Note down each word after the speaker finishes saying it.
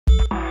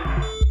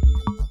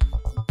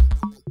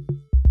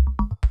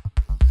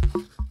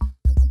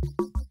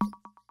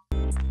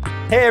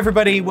Hey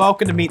everybody,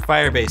 welcome to Meet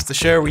Firebase, the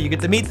show where you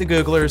get to meet the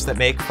Googlers that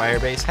make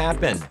Firebase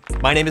happen.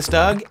 My name is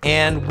Doug,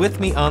 and with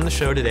me on the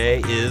show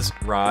today is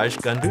Raj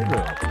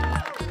Gundluru.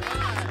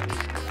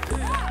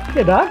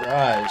 Hey Doug.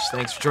 Raj,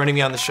 thanks for joining me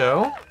on the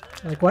show.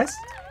 Likewise.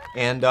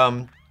 And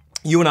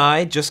you and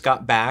I just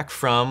got back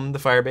from the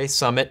Firebase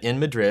Summit in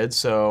Madrid,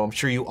 so I'm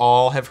sure you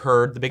all have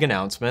heard the big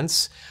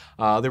announcements.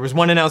 There was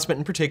one announcement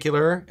in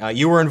particular.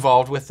 You were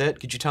involved with it.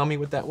 Could you tell me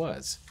what that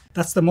was?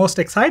 That's the most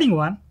exciting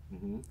one.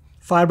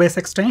 Firebase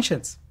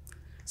Expansions.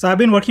 So I've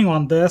been working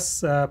on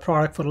this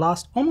product for the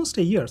last almost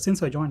a year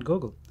since I joined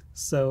Google.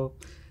 So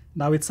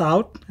now it's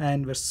out,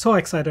 and we're so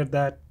excited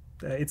that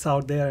it's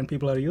out there and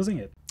people are using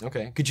it.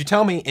 Okay. Could you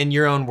tell me in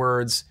your own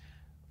words,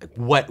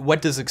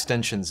 what does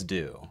extensions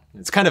do?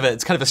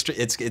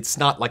 It's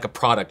not like a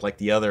product like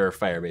the other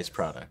Firebase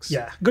products.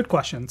 Yeah, good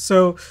question.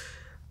 So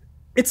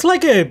it's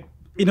like a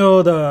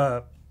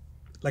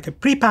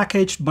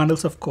prepackaged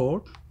bundles of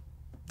code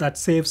that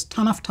saves a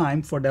ton of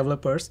time for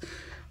developers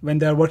when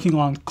they're working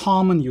on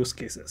common use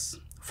cases.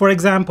 For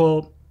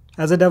example,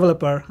 as a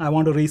developer, I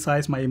want to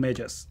resize my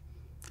images.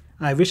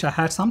 I wish I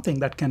had something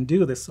that can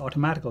do this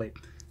automatically.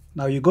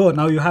 Now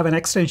you have an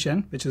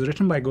extension, which is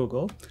written by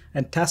Google,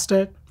 and test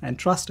it and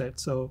trust it,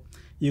 so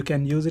you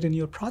can use it in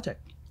your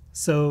project.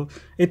 So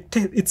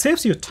it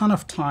saves you a ton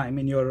of time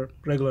in your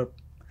regular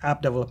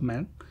app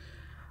development.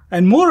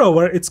 And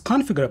moreover, it's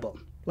configurable.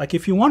 Like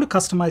if you want to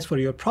customize for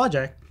your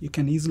project, you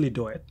can easily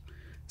do it.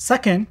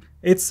 Second,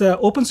 it's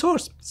open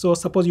source. So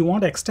suppose you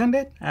want to extend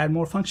it, add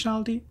more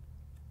functionality,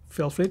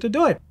 feel free to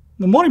do it.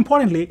 But more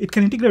importantly, it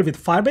can integrate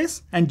with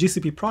Firebase and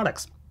GCP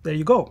products. There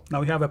you go.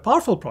 Now you have a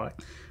powerful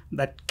product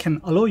that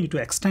can allow you to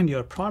extend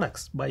your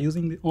products by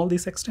using all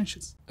these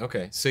extensions.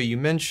 Okay, so you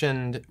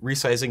mentioned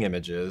resizing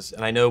images,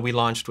 and I know we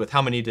launched with,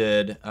 how many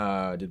did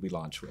we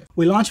launch with?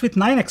 We launched with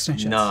 9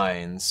 extensions.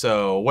 9,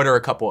 so what are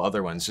a couple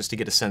other ones, just to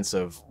get a sense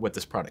of what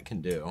this product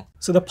can do?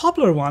 So the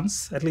popular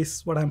ones, at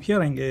least what I'm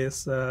hearing,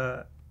 is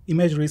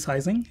image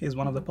resizing is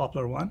one of the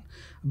popular one.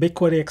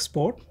 Bigquery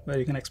Export, where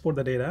you can export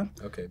the data.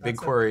 Okay,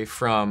 BigQuery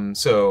from,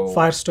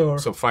 Firestore.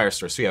 So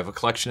Firestore, so you have a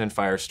collection in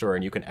Firestore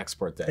and you can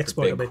export that to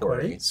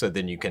BigQuery. So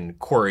then you can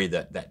query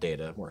that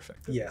data more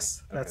effectively.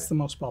 Yes, that's the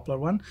most popular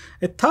one.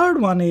 A third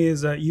one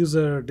is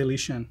user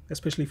deletion,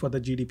 especially for the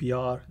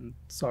GDPR and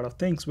sort of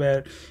things,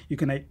 where you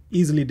can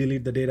easily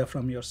delete the data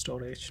from your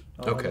storage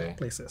or other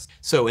places.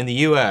 So in the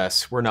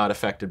US, we're not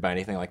affected by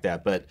anything like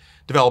that, but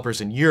developers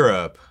in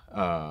Europe,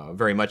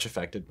 very much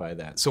affected by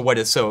that.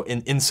 So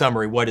in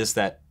summary, what does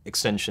that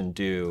extension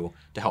do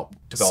to help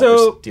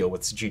developers deal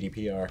with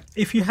GDPR?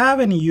 If you have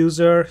any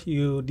user,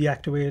 you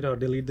deactivate or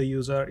delete the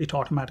user, it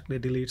automatically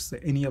deletes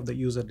any of the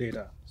user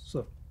data.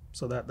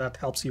 So that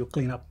helps you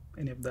clean up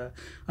any of the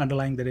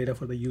underlying the data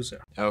for the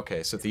user.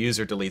 Okay, so if the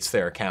user deletes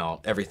their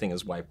account, everything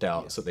is wiped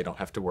out, so they don't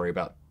have to worry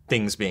about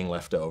things being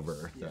left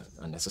over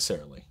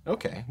unnecessarily.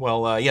 Okay,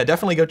 well, yeah,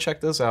 definitely go check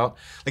those out.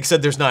 Like I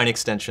said, there's 9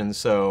 extensions,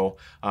 so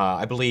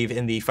I believe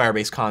in the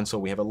Firebase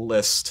console we have a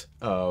list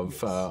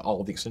of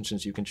all of the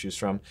extensions you can choose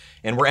from,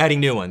 and we're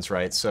adding new ones,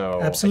 right?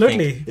 So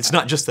absolutely, it's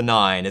not just the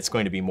 9; it's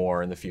going to be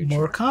more in the future.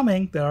 More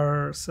coming.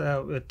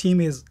 The team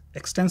is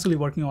extensively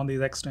working on these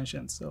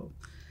extensions, so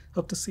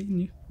hope to see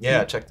you.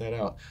 Yeah, check that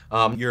out.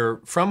 You're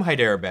from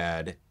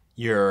Hyderabad.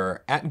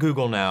 You're at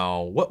Google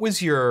now. What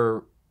was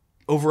your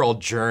overall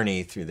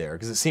journey through there?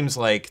 Because it seems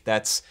like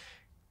that's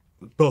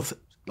both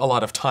a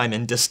lot of time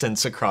and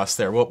distance across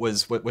there.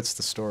 What's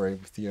the story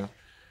with you?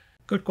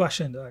 Good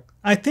question, Doug.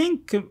 I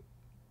think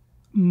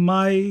when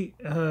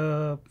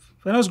I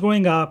was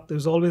growing up, there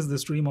was always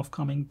this dream of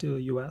coming to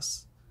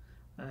US,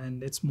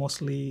 and it's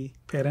mostly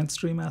parents'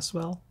 dream as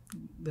well.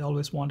 They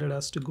always wanted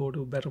us to go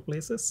to better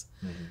places.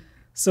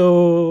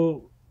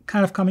 So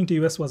kind of coming to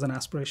US was an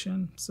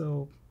aspiration.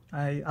 So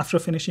after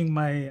finishing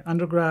my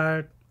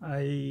undergrad,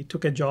 I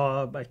took a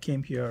job, I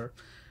came here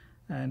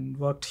and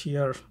worked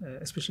here,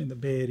 especially in the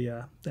Bay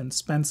Area, then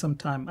spent some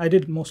time. I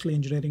did mostly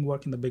engineering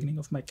work in the beginning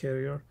of my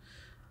career,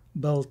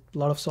 built a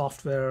lot of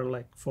software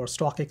like for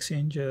stock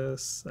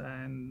exchanges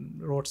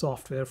and wrote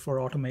software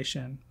for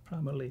automation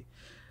primarily.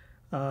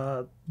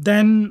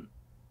 Then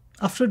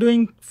after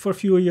doing for a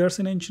few years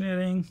in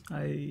engineering,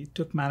 I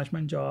took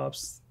management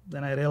jobs.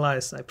 Then I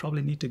realized I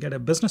probably need to get a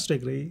business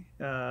degree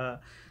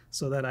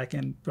so that I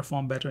can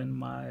perform better in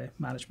my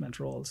management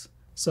roles.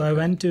 So I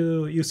went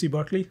to UC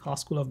Berkeley,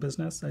 Haas School of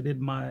Business. I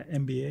did my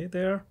MBA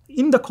there.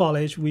 In the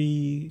college,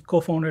 we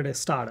co-founded a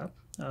startup.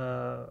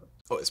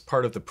 As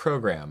part of the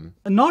program?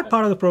 Not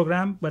part of the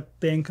program, but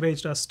they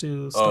encouraged us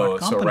to start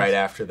companies. So right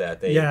after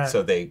that,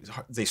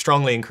 they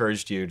strongly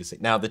encouraged you to say,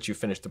 now that you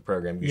finished the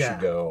program, you should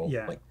go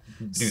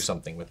do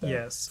something with that.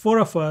 Yes. 4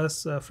 of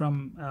us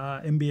from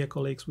MBA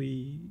colleagues,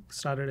 we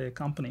started a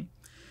company.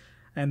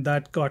 And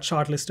that got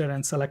shortlisted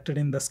and selected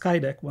in the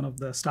Skydeck, one of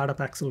the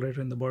startup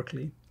accelerator in the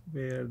Berkeley,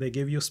 where they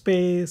give you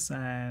space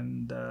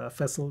and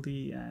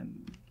facility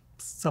and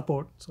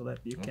support so that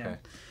you can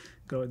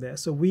go there.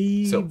 So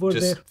were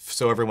there.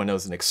 So everyone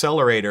knows, an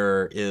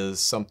accelerator is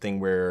something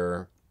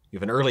where you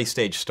have an early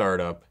stage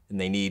startup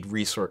and they need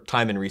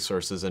time and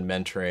resources and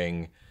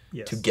mentoring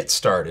Yes. to get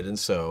started. And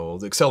so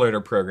the accelerator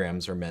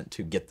programs are meant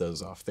to get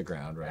those off the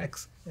ground, right?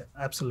 Yeah,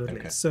 absolutely.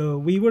 Okay. So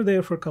we were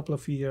there for a couple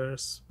of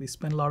years. We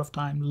spent a lot of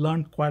time,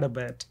 learned quite a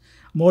bit,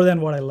 more than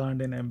what I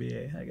learned in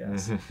MBA, I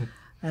guess.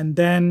 And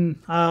then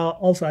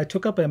also I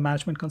took up a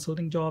management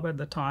consulting job at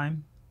the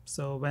time.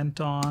 So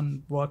went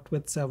on, worked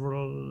with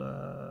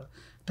several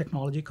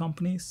technology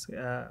companies,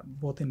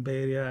 both in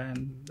Bay Area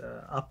and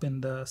up in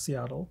the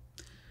Seattle.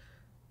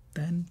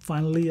 Then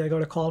finally I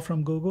got a call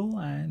from Google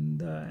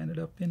and ended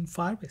up in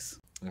Firebase.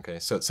 Okay,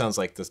 so it sounds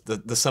like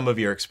the sum of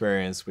your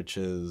experience, which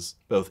is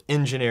both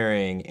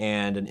engineering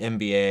and an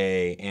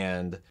MBA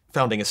and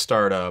founding a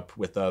startup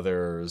with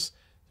others,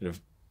 sort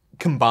of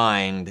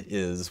combined,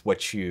 is what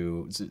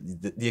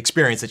the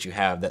experience that you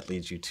have that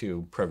leads you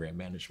to program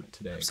management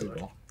today at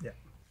Google. Yeah.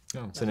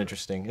 Oh, it's an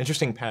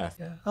interesting path.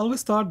 Yeah, I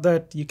always thought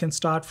that you can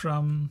start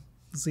from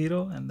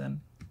zero and then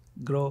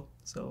grow.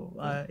 So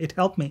it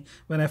helped me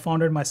when I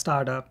founded my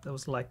startup. It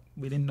was like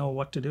we didn't know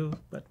what to do,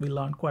 but we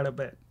learned quite a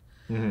bit.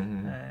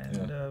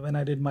 And when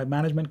I did my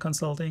management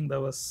consulting, that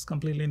was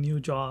completely new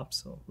job.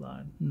 So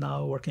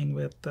now working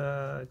with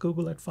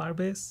Google at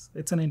Firebase,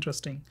 it's an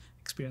interesting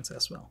experience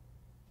as well.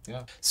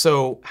 Yeah.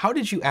 So how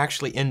did you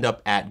actually end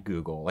up at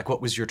Google? Like,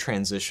 what was your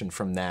transition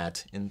from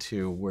that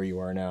into where you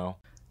are now?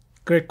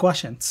 Great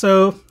question.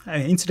 So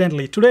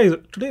incidentally, today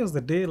was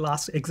the day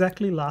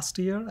exactly last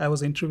year I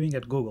was interviewing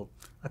at Google,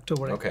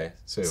 October 8th. Okay,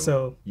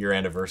 so your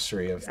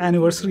anniversary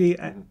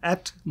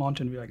at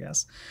Mountain View, I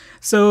guess.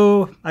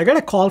 So I got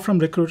a call from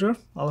recruiter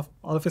all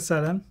of a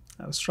sudden.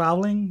 I was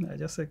traveling. I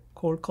just a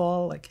cold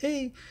call like,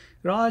 "Hey,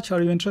 Raj,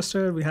 are you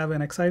interested? We have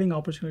an exciting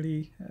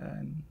opportunity."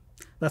 And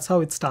that's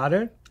how it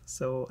started.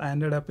 So I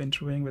ended up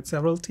interviewing with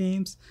several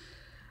teams.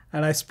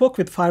 And I spoke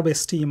with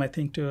Firebase team, I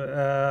think,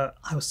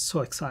 I was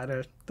so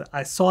excited.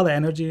 I saw the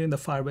energy in the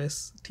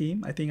Firebase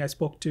team. I think I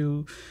spoke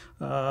to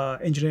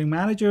engineering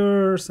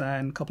managers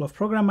and a couple of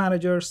program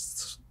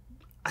managers.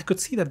 I could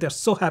see that they're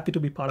so happy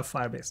to be part of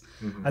Firebase.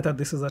 I thought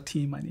this is a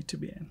team I need to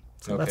be in.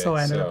 So that's how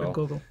I ended up at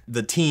Google.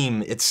 The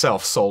team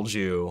itself sold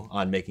you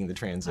on making the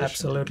transition.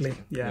 Absolutely,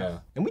 yeah.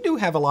 And we do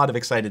have a lot of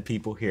excited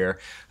people here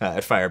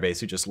at Firebase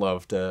who just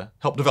love to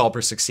help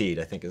developers succeed,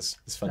 I think is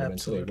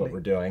fundamentally what we're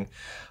doing.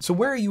 So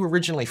where are you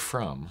originally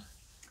from?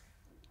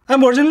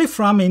 I'm originally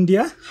from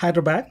India,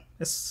 Hyderabad.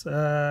 It's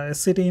a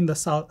city in the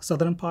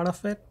southern part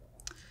of it.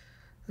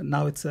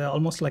 Now it's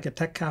almost like a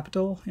tech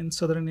capital in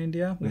southern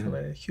India. We have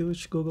a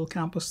huge Google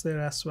campus there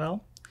as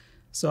well.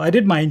 So I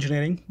did my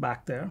engineering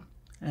back there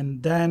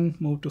and then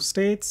moved to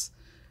States,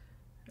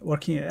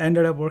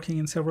 ended up working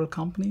in several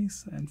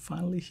companies and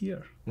finally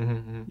here.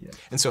 Yeah.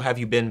 And so have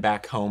you been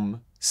back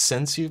home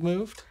since you've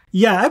moved?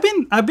 Yeah,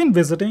 I've been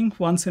visiting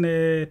once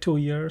in 2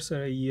 years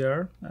or a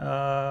year.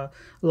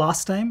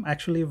 Last time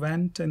actually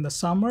went in the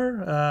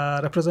summer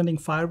representing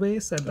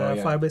Firebase at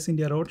the Firebase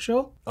India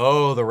Roadshow.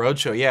 Oh, the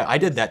Roadshow. Yeah, I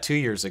did that 2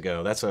 years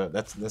ago. That's some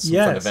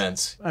fun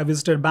events. I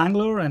visited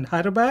Bangalore and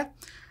Hyderabad.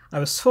 I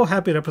was so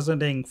happy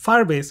representing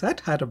Firebase at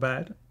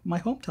Hyderabad, my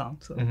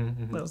hometown. So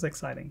that was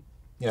exciting.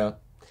 Yeah.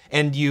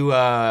 And you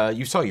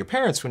saw your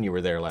parents when you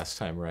were there last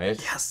time,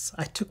 right? Yes,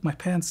 I took my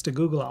parents to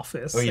Google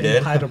office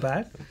in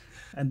Hyderabad,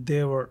 and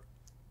they were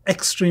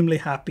extremely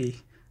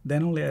happy.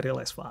 Then only I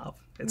realized, wow,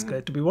 it's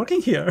great to be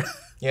working here.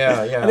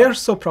 Yeah. They're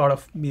so proud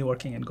of me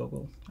working in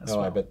Google as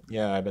well. I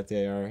bet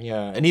they are.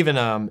 Yeah, and even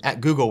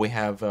at Google we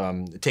have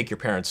Take Your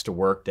Parents to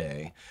Work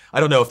Day. I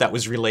don't know if that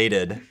was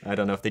related. I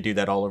don't know if they do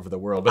that all over the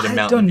world, but in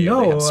Mountain View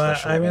they have a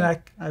special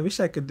event. I wish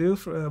I could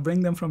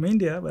bring them from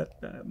India,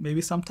 but maybe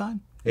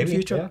sometime. In the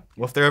future. Yeah.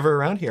 Well, if they're ever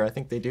around here, I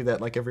think they do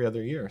that like every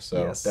other year.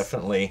 So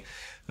definitely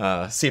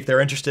see if they're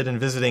interested in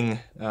visiting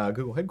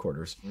Google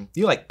headquarters.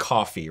 You like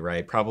coffee,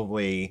 right?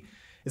 Probably.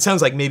 It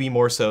sounds like maybe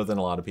more so than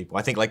a lot of people.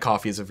 I think like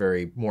coffee is a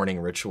very morning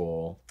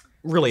ritual,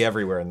 really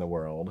everywhere in the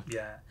world.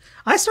 Yeah,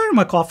 I started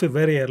my coffee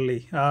very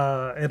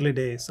early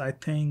days. I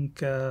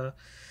think.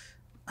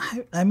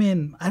 I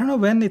mean, I don't know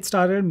when it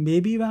started.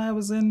 Maybe when I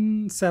was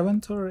in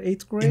 7th or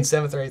 8th grade. In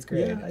 7th or 8th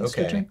grade. Yeah, I used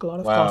to drink a lot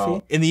of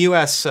coffee. In the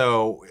U.S.,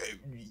 so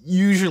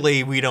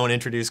usually we don't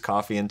introduce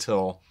coffee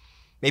until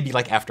maybe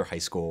like after high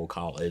school,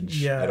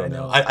 college. Yeah, I don't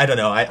know. I don't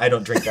know. I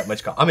don't drink that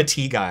much coffee. I'm a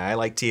tea guy. I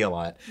like tea a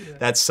lot.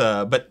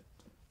 Yeah. But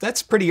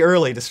that's pretty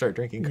early to start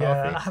drinking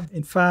coffee. Yeah,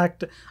 in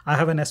fact, I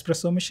have an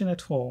espresso machine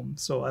at home,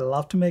 so I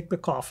love to make the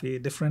coffee,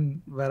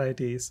 different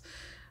varieties.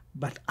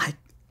 But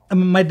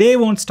my day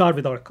won't start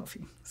without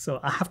coffee. So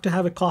I have to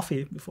have a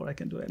coffee before I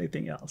can do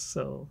anything else.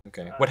 So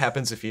okay, what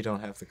happens if you don't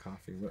have the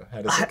coffee?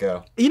 How does it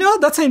go?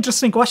 That's an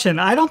interesting question.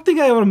 I don't think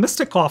I ever missed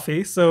a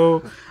coffee,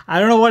 so I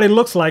don't know what it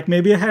looks like.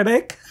 Maybe a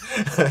headache.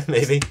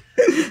 Maybe.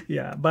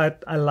 Yeah,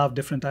 but I love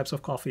different types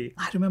of coffee.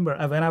 I remember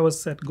when I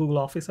was at Google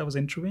office, I was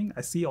interviewing.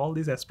 I see all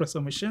these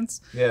espresso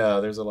machines. Yeah,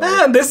 there's a lot.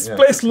 Man, this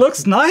place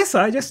looks nice.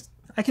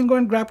 I can go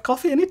and grab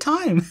coffee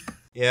anytime.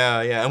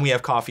 Yeah, yeah, and we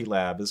have Coffee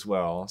Lab as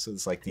well. So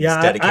it's like these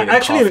Yeah, dedicated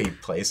actually, coffee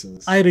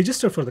places. I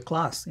registered for the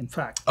class, in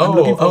fact. I'm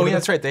looking Oh, forward to yeah, that.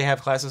 that's right. They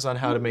have classes on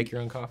how to make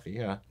your own coffee.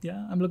 Yeah.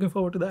 Yeah, I'm looking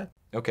forward to that.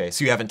 Okay,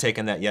 so you haven't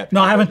taken that yet?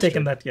 No, I haven't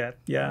taken that yet.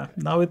 Yeah,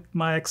 now with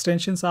my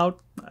extensions out,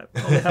 I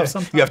probably have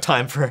some time. You have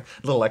time for a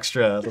little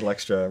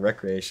extra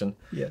recreation.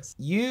 Yes.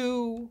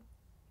 You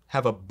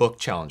have a book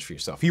challenge for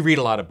yourself. You read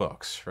a lot of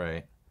books,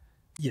 right?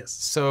 Yes.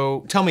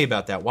 So tell me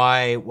about that.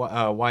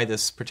 Why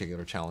this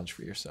particular challenge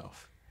for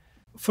yourself?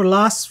 For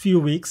last few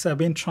weeks, I've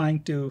been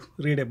trying to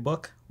read a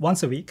book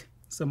once a week.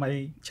 So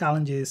my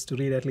challenge is to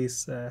read at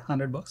least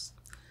 100 books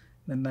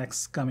in the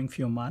next coming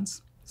few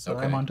months. So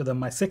Okay. I'm on to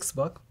my 6th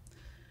book.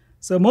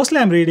 So mostly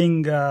I'm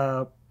reading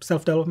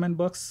self-development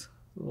books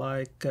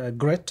like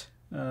Grit,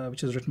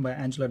 which is written by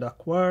Angela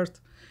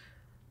Duckworth,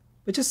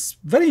 which is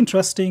very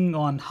interesting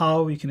on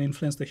how you can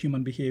influence the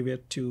human behavior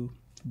to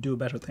do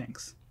better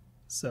things.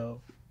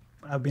 So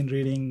I've been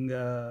reading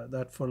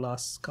that for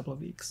last couple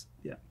of weeks.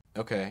 Yeah.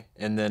 Okay,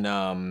 and then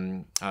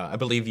I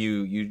believe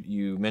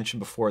you mentioned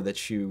before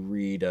that you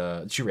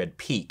read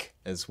Peak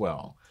as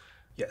well.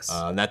 Yes.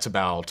 And that's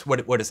about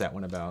what is that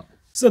one about?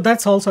 So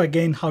that's also,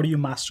 again, how do you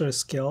master a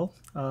skill?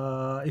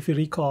 If you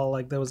recall,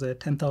 like there was a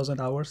 10,000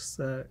 hours.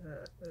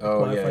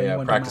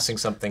 Practicing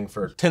something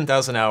for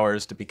 10,000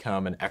 hours to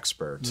become an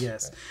expert.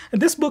 Yes.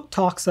 And this book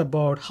talks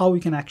about how we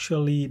can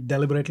actually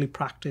deliberately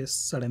practice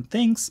certain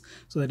things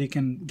so that you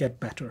can get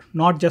better.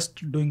 Not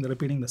just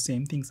repeating the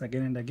same things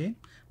again and again,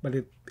 but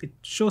it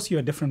shows you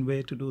a different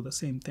way to do the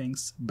same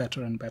things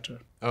better and better.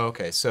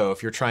 Okay, so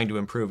if you're trying to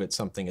improve at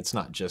something, it's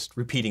not just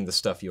repeating the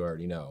stuff you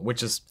already know,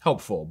 which is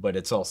helpful, but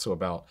it's also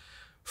about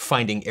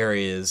finding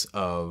areas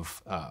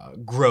of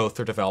growth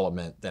or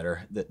development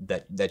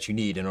that you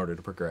need in order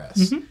to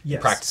progress.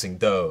 Yes. Practicing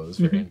those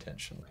very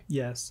intentionally.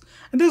 Yes.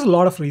 And there's a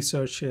lot of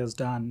research has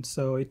done.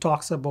 So it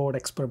talks about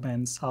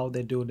experiments, how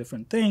they do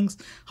different things,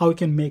 how we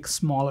can make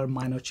smaller,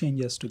 minor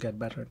changes to get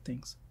better at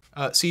things.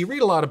 So you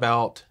read a lot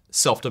about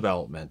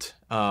self-development,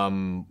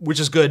 which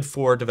is good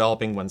for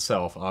developing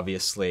oneself,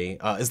 obviously.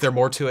 Is there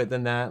more to it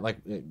than that?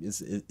 Like,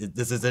 does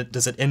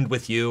it end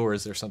with you, or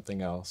is there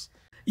something else?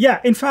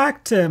 Yeah, in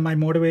fact, my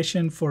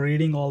motivation for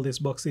reading all these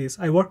books is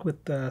I work with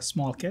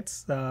small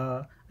kids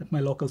at my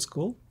local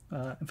school.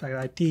 In fact,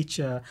 I teach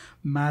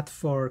math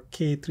for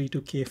K3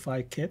 to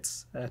K5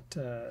 kids at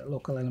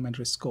local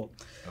elementary school.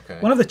 Okay.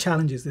 One of the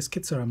challenges, these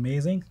kids are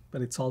amazing,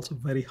 but it's also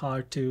very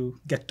hard to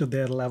get to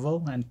their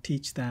level and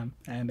teach them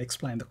and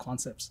explain the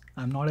concepts.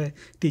 I'm not a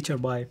teacher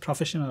by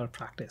profession or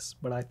practice,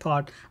 but I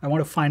thought I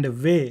want to find a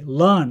way,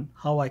 learn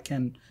how I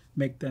can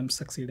make them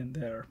succeed in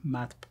their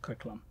math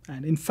curriculum.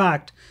 And in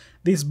fact,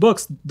 these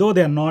books, though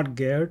they're not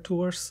geared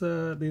towards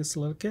these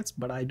little kids,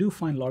 but I do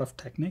find a lot of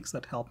techniques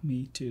that help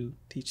me to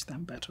teach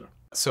them better.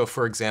 So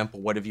for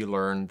example, what have you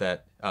learned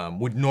that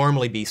would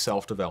normally be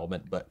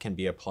self-development but can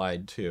be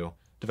applied to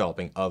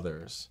developing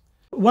others?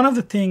 One of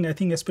the things, I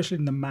think, especially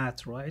in the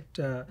math, right?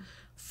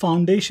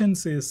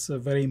 Foundations is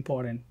very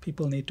important.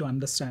 People need to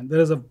understand. There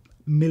is a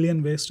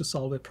million ways to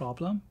solve a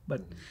problem,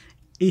 but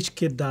each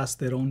kid does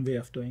their own way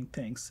of doing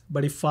things.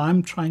 But if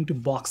I'm trying to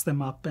box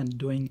them up and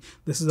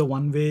this is the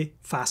one way,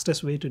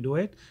 fastest way to do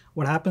it,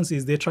 what happens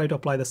is they try to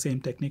apply the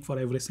same technique for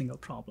every single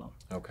problem.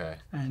 Okay.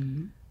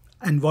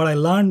 And what I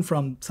learned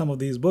from some of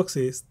these books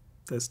is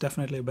there's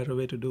definitely a better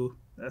way to do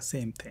the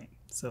same thing.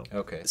 So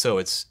okay, so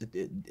it's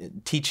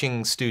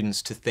teaching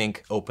students to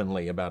think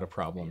openly about a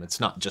problem. It's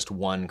not just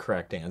one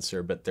correct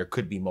answer, but there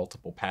could be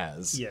multiple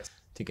paths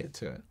to get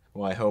to it.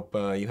 Well, I hope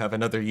you have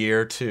another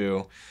year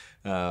to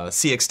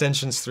see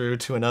extensions through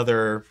to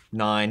another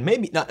 9,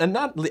 maybe not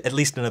at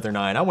least another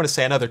 9. I want to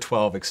say another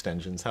 12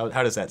 extensions. How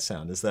does that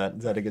sound? Is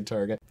that a good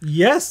target?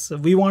 Yes,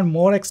 we want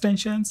more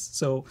extensions.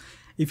 So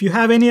if you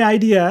have any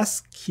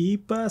ideas,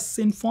 keep us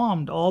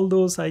informed, all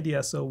those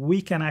ideas, so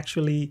we can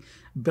actually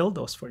build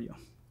those for you.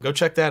 Go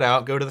check that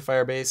out. Go to the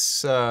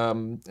Firebase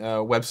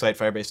website,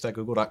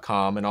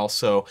 firebase.google.com. And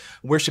also,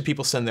 where should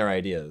people send their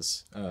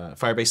ideas?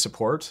 Firebase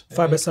support?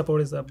 Firebase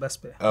support is the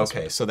best way.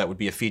 Okay, so that would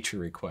be a feature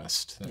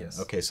request. Yes.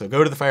 Okay, so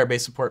go to the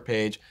Firebase support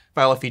page,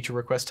 file a feature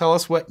request. Tell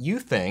us what you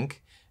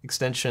think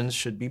extensions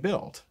should be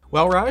built.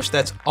 Well, Raj,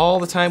 that's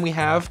all the time we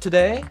have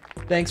today.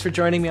 Thanks for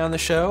joining me on the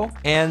show,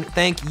 and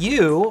thank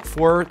you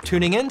for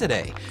tuning in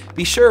today.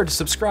 Be sure to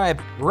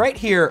subscribe right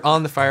here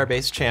on the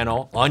Firebase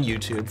channel on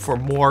YouTube for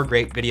more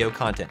great video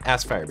content.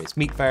 Ask Firebase,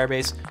 Meet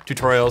Firebase,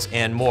 tutorials,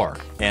 and more.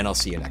 And I'll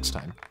see you next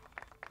time.